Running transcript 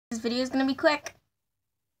video is going to be quick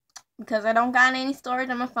because I don't got any storage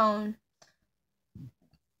on my phone.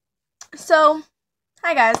 So,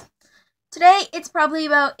 hi guys. Today it's probably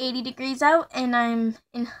about 80 degrees out and I'm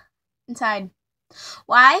inside.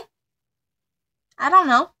 Why? I don't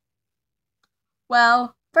know.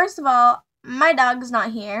 Well, first of all, my dog's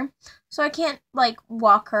not here, so I can't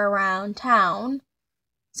walk her around town.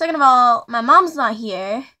 Second of all, my mom's not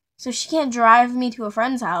here, so she can't drive me to a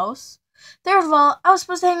friend's house. Third of all, I was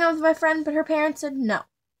supposed to hang out with my friend, but her parents said no.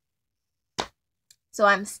 So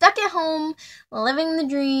I'm stuck at home, living the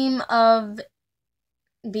dream of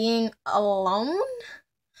being alone.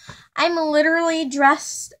 I'm literally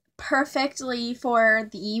dressed perfectly for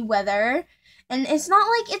the weather. And it's not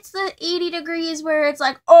like it's the 80 degrees where it's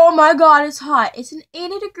like, oh my god, it's hot. It's an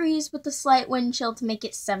 80 degrees with a slight wind chill to make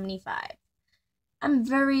it 75. I'm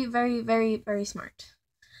very, very, very, very smart.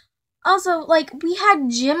 Also, we had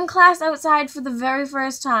gym class outside for the very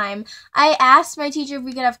first time. I asked my teacher if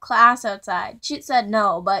we could have class outside. She said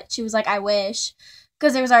no, but she was like, I wish,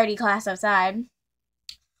 because there was already class outside.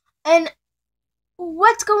 And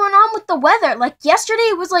what's going on with the weather? Yesterday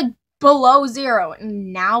it was below 0,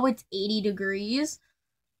 and now it's 80 degrees.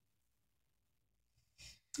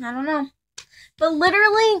 I don't know. But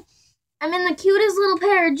literally, I'm in the cutest little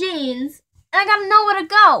pair of jeans, and I gotta know where to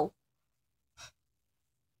go.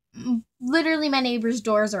 Literally, my neighbor's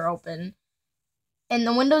doors are open, and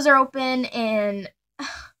the windows are open, and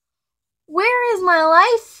where is my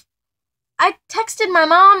life? I texted my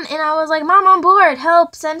mom, and I was like, Mom, I'm bored.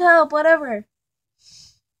 Help, send help, whatever.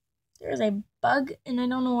 There's a bug, and I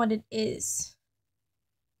don't know what it is.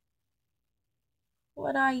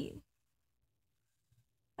 What are you?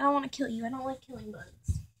 I don't want to kill you. I don't like killing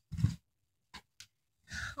bugs.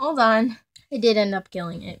 Hold on. I did end up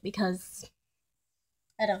killing it because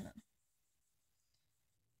I don't know.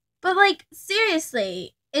 But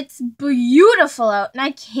seriously, it's beautiful out and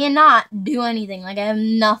I cannot do anything. I have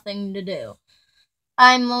nothing to do.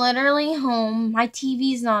 I'm literally home. My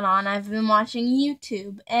TV's not on. I've been watching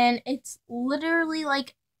YouTube and it's literally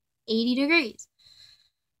 80 degrees.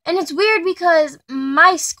 And it's weird because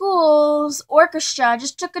my school's orchestra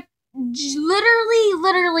just took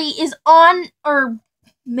literally is on, or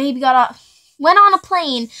maybe went on a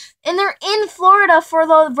plane, and they're in Florida for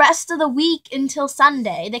the rest of the week until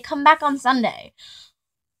Sunday. They come back on Sunday.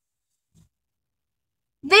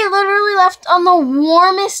 They literally left on the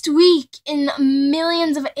warmest week in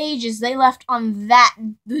millions of ages. They left on that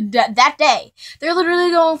day. They're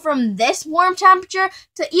literally going from this warm temperature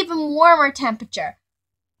to even warmer temperature.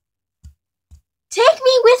 Take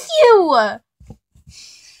me with you!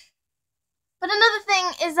 But another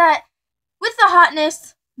thing is that with the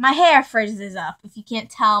hotness, my hair frizzes up. If you can't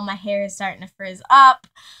tell, my hair is starting to frizz up.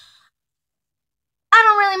 I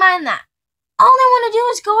don't really mind that. All I want to do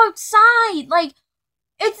is go outside.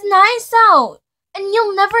 It's nice out. And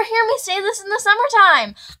you'll never hear me say this in the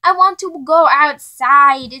summertime. I want to go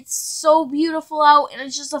outside. It's so beautiful out. And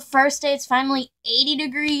it's just the first day. It's finally 80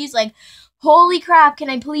 degrees. Holy crap, can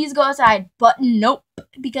I please go outside? But nope.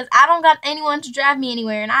 Because I don't got anyone to drive me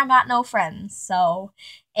anywhere. And I got no friends. So,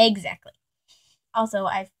 exactly. Also,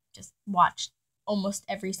 I've just watched almost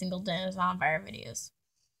every single Dinosaur Fire videos.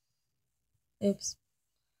 Oops.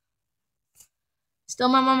 Still,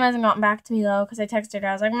 my mom hasn't gotten back to me, though, because I texted her.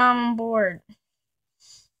 I was like, Mom, I'm bored.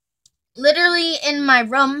 Literally, in my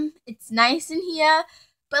room, it's nice in here,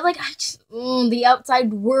 but, the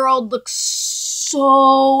outside world looks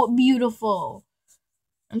so beautiful.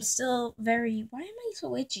 I'm still very, why am I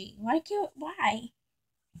so itchy? Why?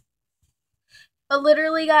 But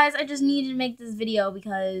literally, guys, I just needed to make this video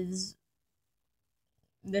because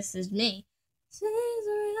this is me. This is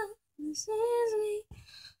real. This is me.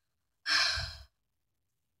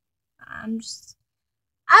 I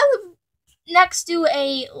live next to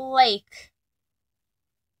a lake.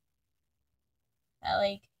 A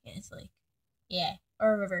lake? Yeah, it's a lake. Yeah,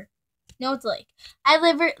 or a river. No, it's a lake. I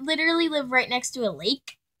literally live right next to a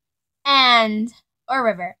lake or a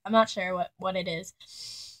river. I'm not sure what it is.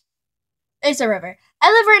 It's a river.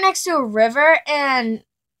 I live right next to a river, and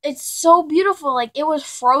it's so beautiful. it was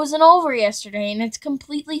frozen over yesterday, and it's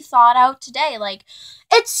completely thawed out today.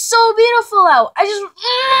 It's so beautiful out. I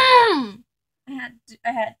had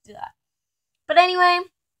to do that. But anyway,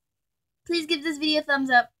 please give this video a thumbs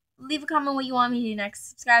up. Leave a comment what you want me to do next.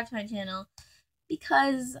 Subscribe to my channel.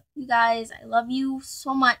 Because, you guys, I love you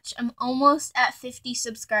so much. I'm almost at 50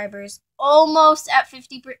 subscribers. Almost at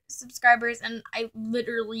 50 subscribers. And I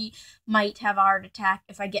literally might have a heart attack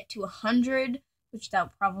if I get to 100. Which that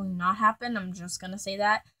will probably not happen. I'm just going to say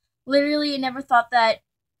that. Literally, I never thought that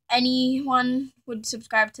anyone would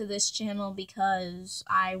subscribe to this channel because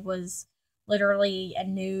I was literally a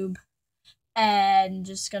noob. And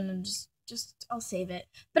I'll save it.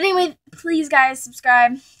 But anyway, please guys,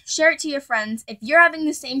 subscribe, share it to your friends. If you're having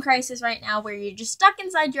the same crisis right now where you're just stuck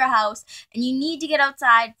inside your house and you need to get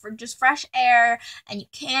outside for just fresh air and you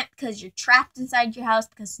can't because you're trapped inside your house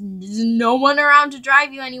because there's no one around to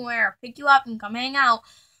drive you anywhere or pick you up and come hang out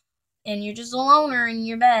and you're just a loner in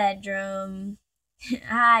your bedroom.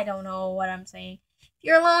 I don't know what I'm saying. If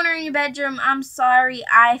you're a loner in your bedroom, I'm sorry.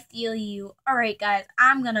 I feel you. Alright guys,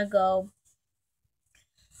 I'm gonna go.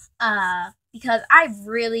 Because I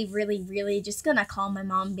really just gonna call my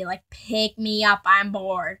mom and be like, pick me up, I'm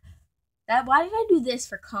bored. Why did I do this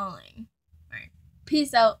for calling? Alright,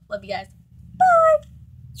 peace out, love you guys, bye!